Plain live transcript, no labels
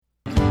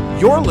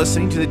You're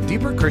listening to the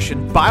Deeper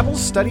Christian Bible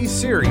Study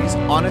series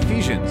on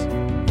Ephesians.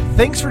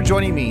 Thanks for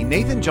joining me,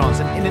 Nathan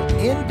Johnson, in an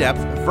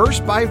in-depth,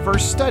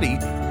 verse-by-verse study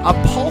of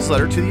Paul's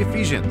letter to the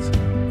Ephesians.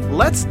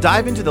 Let's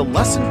dive into the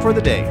lesson for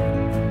the day.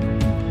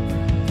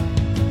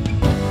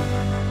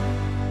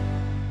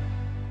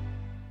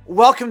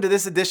 Welcome to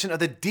this edition of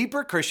the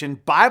Deeper Christian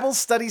Bible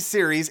Study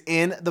series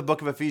in the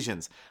book of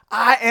Ephesians.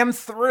 I am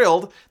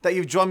thrilled that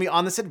you've joined me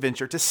on this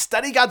adventure to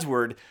study God's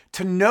Word,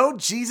 to know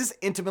Jesus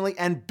intimately,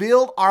 and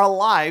build our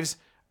lives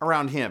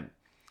around Him.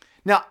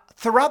 Now,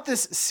 throughout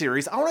this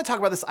series, I want to talk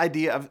about this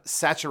idea of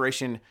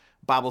saturation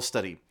Bible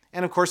study.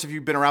 And of course, if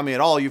you've been around me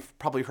at all, you've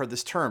probably heard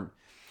this term.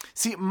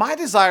 See, my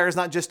desire is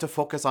not just to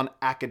focus on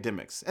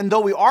academics. And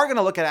though we are going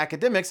to look at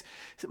academics,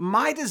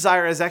 my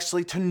desire is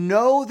actually to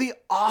know the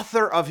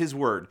author of His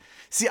Word.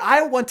 See,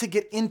 I want to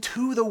get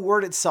into the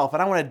Word itself,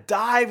 and I want to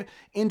dive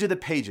into the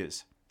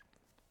pages.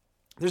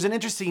 There's an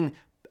interesting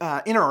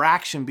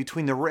interaction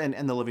between the written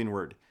and the living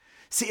Word.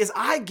 See, as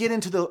I get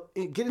into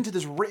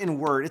this written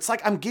Word, it's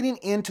like I'm getting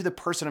into the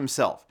person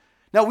himself.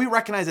 Now, we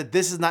recognize that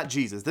this is not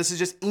Jesus. This is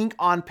just ink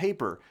on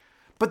paper.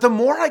 But the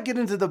more I get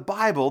into the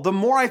Bible, the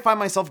more I find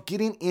myself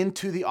getting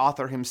into the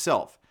author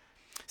himself.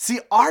 See,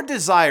 our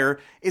desire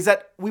is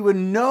that we would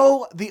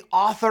know the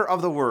author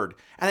of the Word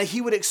and that He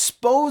would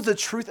expose the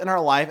truth in our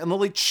life and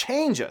literally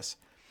change us.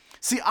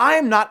 See, I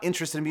am not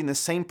interested in being the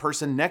same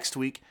person next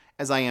week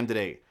as I am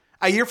today.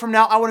 A year from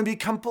now, I want to be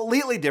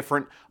completely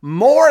different,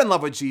 more in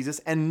love with Jesus,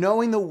 and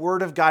knowing the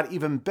Word of God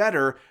even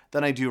better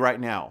than I do right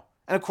now.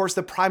 And of course,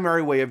 the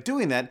primary way of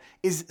doing that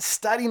is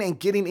studying and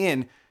getting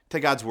in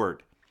to God's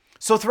Word.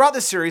 So throughout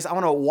this series, I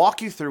want to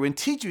walk you through and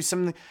teach you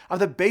some of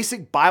the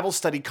basic Bible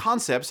study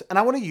concepts, and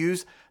I want to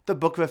use the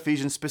book of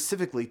Ephesians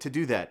specifically to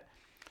do that.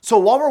 So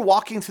while we're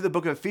walking through the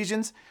book of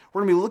Ephesians,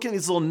 we're going to be looking at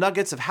these little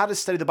nuggets of how to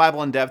study the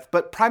Bible in depth,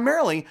 but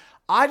primarily,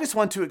 I just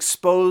want to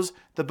expose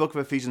the book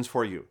of Ephesians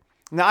for you.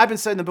 Now, I've been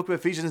studying the book of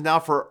Ephesians now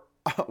for,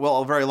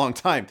 a very long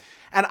time,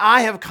 and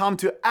I have come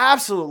to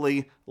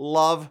absolutely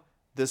love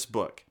this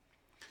book.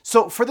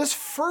 So for this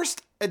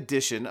first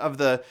edition of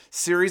the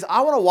series,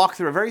 I want to walk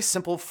through a very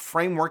simple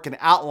framework and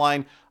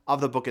outline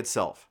of the book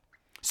itself.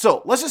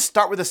 So let's just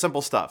start with the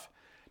simple stuff.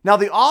 Now,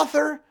 the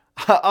author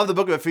of the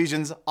book of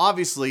Ephesians,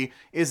 obviously,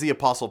 is the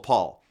Apostle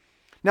Paul.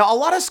 Now, a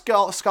lot of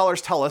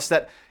scholars tell us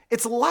that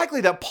it's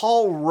likely that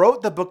Paul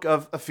wrote the book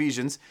of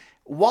Ephesians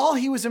while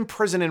he was in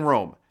prison in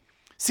Rome.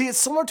 See, it's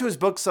similar to his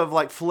books of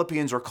like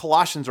Philippians or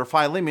Colossians or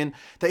Philemon,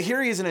 that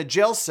here he is in a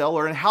jail cell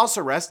or in house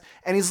arrest,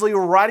 and he's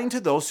writing to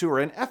those who are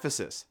in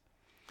Ephesus.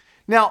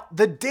 Now,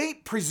 the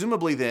date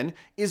presumably then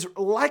is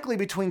likely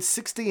between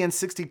 60 and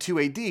 62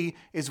 AD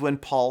is when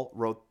Paul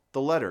wrote the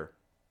letter.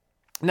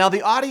 Now,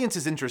 the audience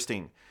is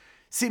interesting.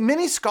 See,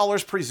 many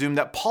scholars presume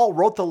that Paul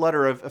wrote the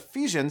letter of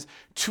Ephesians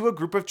to a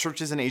group of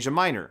churches in Asia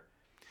Minor.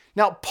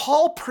 Now,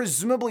 Paul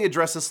presumably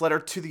addressed this letter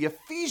to the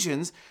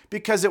Ephesians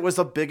because it was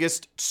the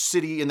biggest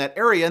city in that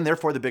area and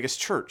therefore the biggest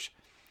church.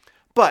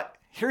 But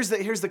here's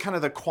the kind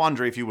of the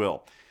quandary, if you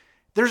will.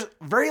 There's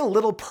very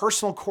little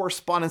personal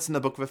correspondence in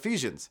the book of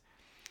Ephesians.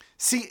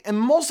 See, in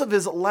most of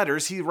his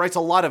letters, he writes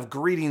a lot of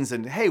greetings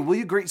and, hey, will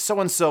you greet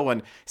so-and-so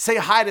and say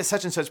hi to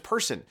such and such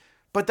person?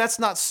 But that's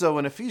not so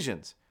in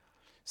Ephesians.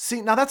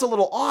 See, now that's a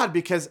little odd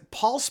because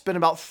Paul spent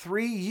about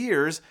 3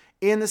 years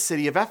in the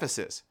city of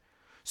Ephesus.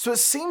 So it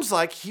seems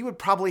like he would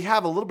probably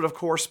have a little bit of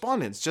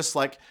correspondence, just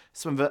like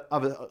some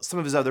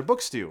of his other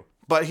books do,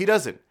 but he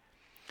doesn't.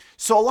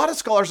 So a lot of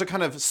scholars are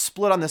kind of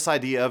split on this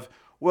idea of,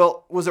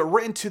 well, was it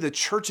written to the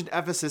church in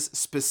Ephesus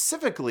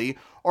specifically,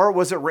 or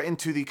was it written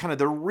to the kind of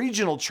the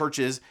regional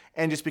churches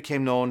and just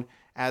became known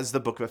as the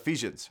book of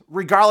Ephesians?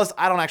 Regardless,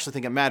 I don't actually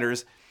think it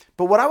matters.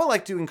 But what I would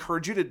like to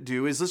encourage you to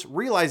do is just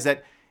realize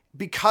that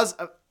because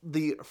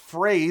the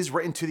phrase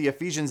written to the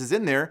Ephesians is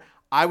in there,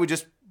 I would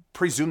just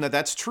presume that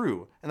that's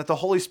true and that the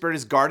Holy Spirit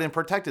has guarded and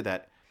protected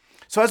that.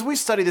 So as we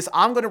study this,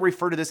 I'm going to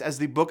refer to this as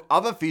the book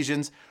of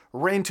Ephesians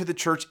written to the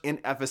church in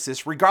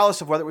Ephesus,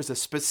 regardless of whether it was a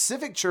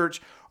specific church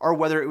or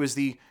whether it was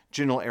the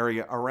general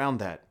area around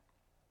that.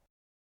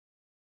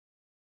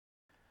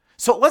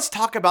 So let's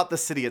talk about the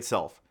city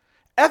itself.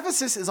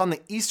 Ephesus is on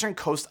the eastern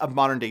coast of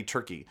modern-day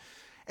Turkey.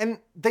 And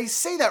they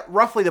say that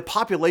roughly the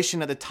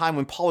population at the time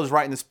when Paul was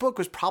writing this book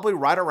was probably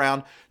right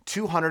around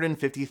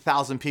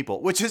 250,000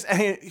 people, which is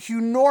an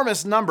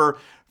enormous number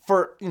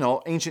for,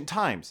 ancient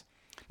times.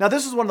 Now,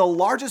 this was one of the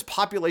largest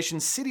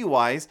populations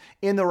city-wise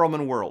in the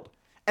Roman world.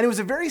 And it was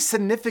a very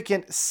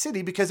significant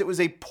city because it was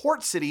a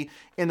port city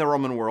in the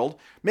Roman world,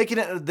 making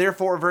it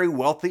therefore a very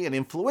wealthy and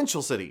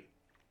influential city.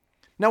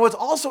 Now, what's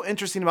also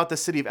interesting about the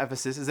city of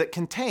Ephesus is it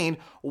contained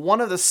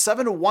one of the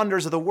 7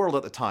 wonders of the world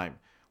at the time,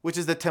 which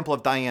is the Temple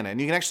of Diana.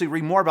 And you can actually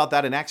read more about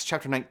that in Acts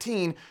chapter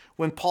 19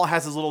 when Paul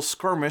has his little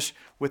skirmish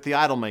with the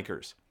idol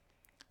makers.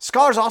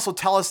 Scholars also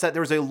tell us that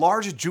there was a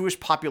large Jewish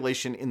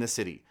population in the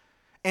city.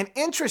 And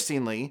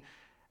interestingly,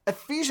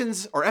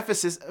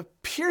 Ephesus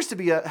appears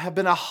to have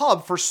been a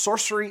hub for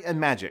sorcery and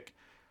magic.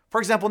 For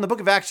example, in the book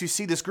of Acts, you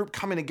see this group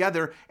coming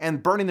together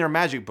and burning their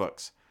magic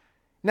books.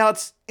 Now,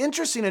 it's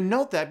interesting to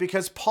note that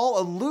because Paul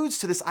alludes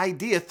to this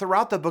idea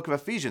throughout the book of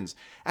Ephesians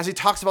as he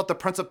talks about the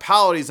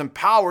principalities and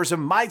powers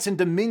and mights and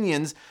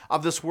dominions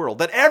of this world,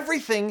 that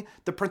everything,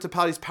 the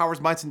principalities, powers,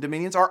 mights, and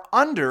dominions are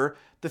under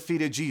the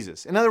feet of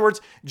Jesus. In other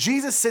words,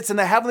 Jesus sits in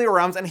the heavenly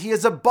realms and he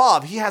is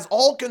above. He has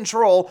all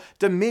control,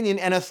 dominion,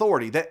 and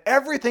authority, that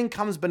everything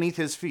comes beneath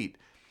his feet.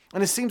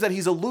 And it seems that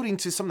he's alluding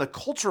to some of the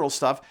cultural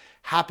stuff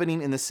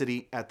happening in the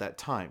city at that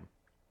time.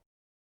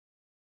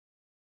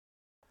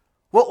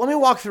 Well, let me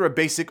walk through a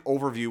basic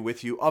overview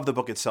with you of the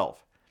book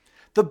itself.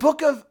 The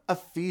book of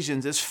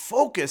Ephesians is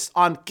focused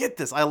on, get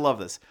this, I love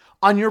this,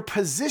 on your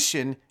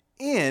position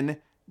in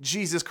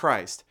Jesus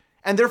Christ,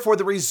 and therefore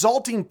the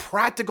resulting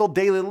practical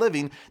daily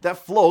living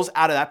that flows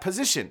out of that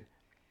position.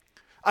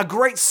 A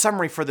great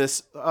summary for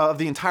this of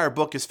the entire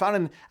book is found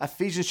in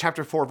Ephesians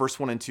chapter 4, verse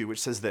 1 and 2, which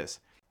says this: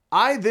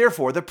 I,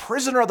 therefore, the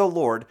prisoner of the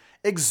Lord,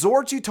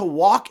 exhort you to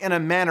walk in a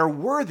manner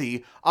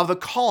worthy of the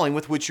calling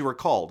with which you were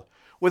called,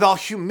 with all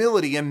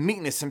humility and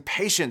meekness and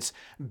patience,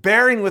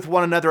 bearing with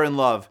one another in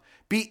love.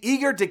 Be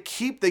eager to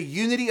keep the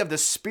unity of the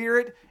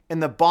Spirit in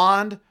the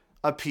bond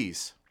of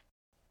peace.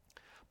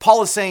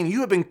 Paul is saying you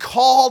have been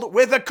called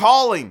with a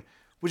calling,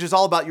 which is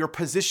all about your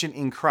position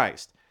in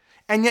Christ.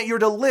 And yet you're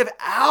to live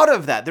out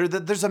of that.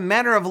 There's a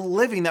manner of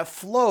living that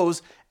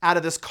flows out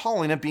of this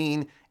calling of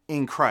being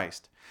in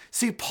Christ.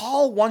 See,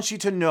 Paul wants you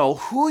to know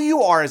who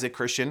you are as a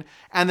Christian,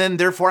 and then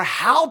therefore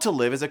how to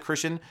live as a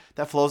Christian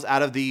that flows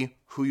out of the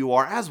who you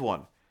are as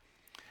one.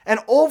 And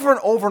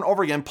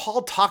over again,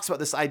 Paul talks about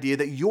this idea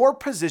that your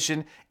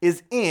position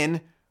is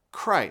in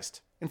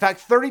Christ. In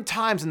fact, 30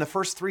 times in the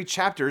first 3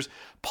 chapters,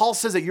 Paul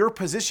says that your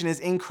position is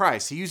in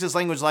Christ. He uses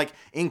language like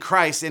in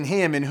Christ, in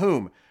him, in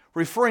whom,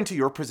 referring to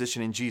your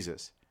position in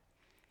Jesus.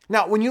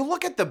 Now, when you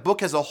look at the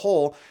book as a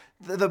whole,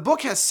 the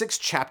book has 6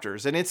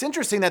 chapters, and it's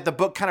interesting that the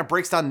book kind of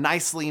breaks down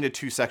nicely into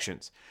 2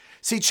 sections.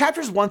 See,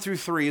 chapters 1 through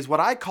 3 is what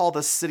I call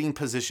the sitting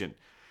position.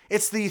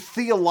 It's the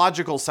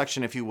theological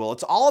section, if you will.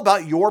 It's all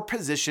about your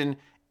position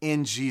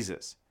in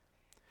Jesus.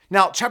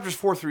 Now, chapters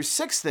 4 through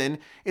 6 then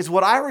is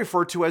what I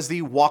refer to as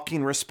the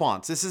walking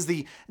response. This is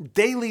the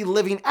daily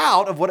living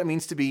out of what it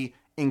means to be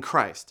in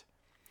Christ.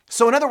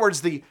 So in other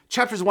words, the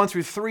chapters 1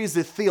 through 3 is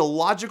the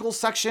theological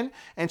section,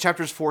 and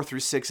chapters 4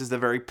 through 6 is the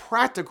very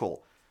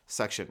practical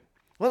section.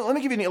 Let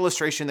me give you an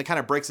illustration that kind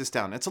of breaks this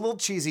down. It's a little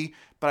cheesy,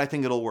 but I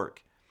think it'll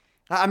work.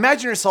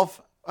 Imagine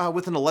yourself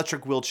with an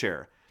electric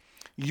wheelchair.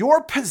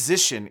 Your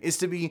position is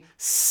to be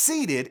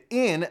seated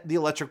in the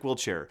electric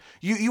wheelchair.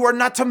 You are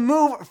not to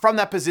move from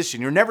that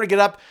position. You're never to get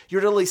up.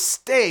 You're to really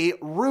stay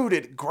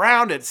rooted,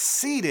 grounded,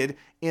 seated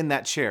in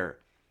that chair.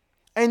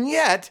 And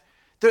yet,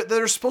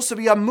 there's supposed to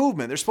be a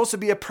movement. There's supposed to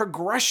be a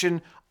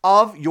progression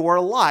of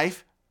your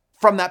life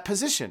from that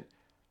position.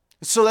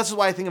 So that's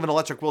why I think of an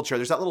electric wheelchair.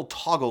 There's that little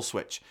toggle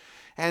switch.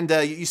 And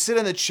you sit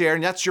in the chair,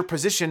 and that's your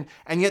position.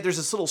 And yet there's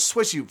this little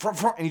switch,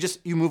 and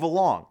you move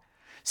along.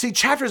 See,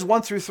 chapters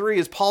 1 through 3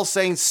 is Paul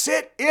saying,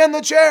 sit in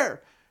the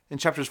chair. In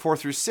chapters 4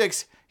 through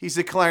 6, he's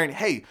declaring,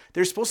 hey,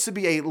 there's supposed to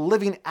be a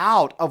living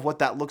out of what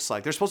that looks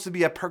like. There's supposed to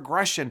be a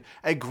progression,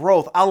 a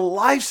growth, a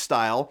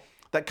lifestyle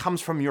that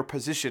comes from your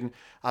position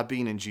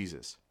being in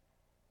Jesus.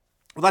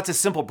 Well, that's a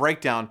simple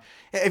breakdown.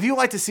 If you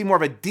would like to see more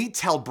of a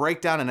detailed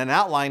breakdown and an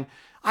outline,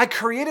 I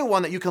created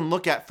one that you can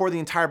look at for the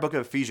entire book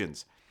of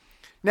Ephesians.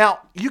 Now,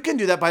 you can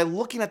do that by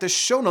looking at the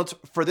show notes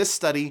for this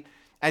study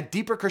at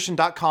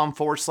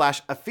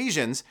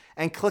deeperchristian.com/Ephesians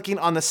and clicking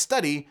on the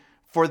study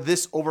for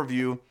this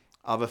overview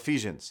of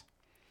Ephesians.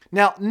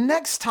 Now,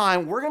 next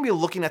time, we're going to be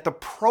looking at the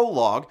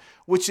prologue,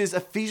 which is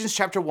Ephesians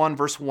chapter 1,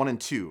 verse 1 and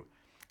 2.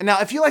 And now,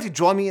 if you'd like to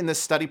join me in this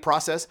study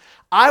process,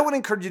 I would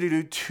encourage you to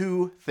do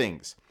 2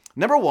 things.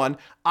 Number 1,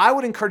 I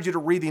would encourage you to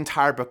read the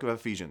entire book of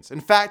Ephesians.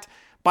 In fact,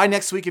 by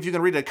next week, if you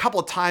can read it a couple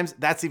of times,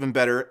 that's even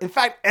better. In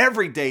fact,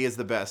 every day is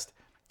the best.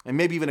 And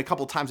maybe even a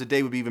couple of times a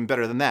day would be even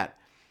better than that.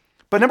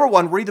 But number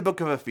 1, read the book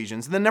of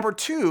Ephesians. And then number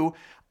 2,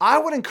 I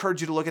would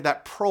encourage you to look at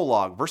that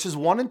prologue, verses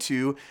 1 and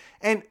 2,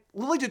 and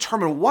really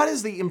determine what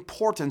is the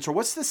importance or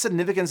what's the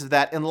significance of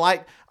that in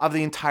light of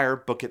the entire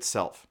book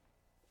itself.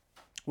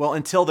 Well,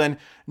 until then,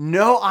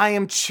 know I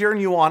am cheering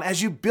you on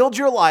as you build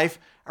your life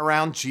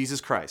around Jesus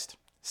Christ.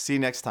 See you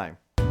next time.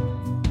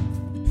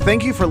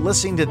 Thank you for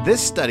listening to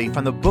this study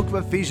from the book of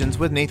Ephesians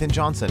with Nathan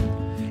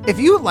Johnson. If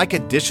you would like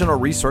additional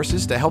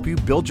resources to help you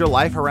build your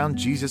life around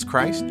Jesus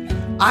Christ,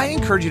 I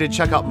encourage you to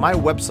check out my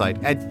website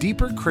at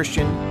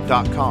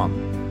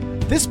deeperchristian.com.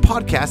 This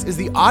podcast is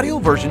the audio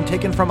version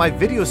taken from my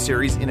video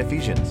series in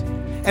Ephesians.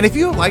 And if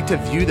you would like to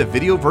view the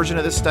video version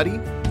of this study,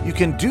 you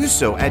can do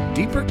so at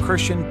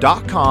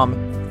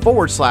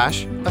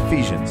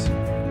deeperchristian.com/Ephesians.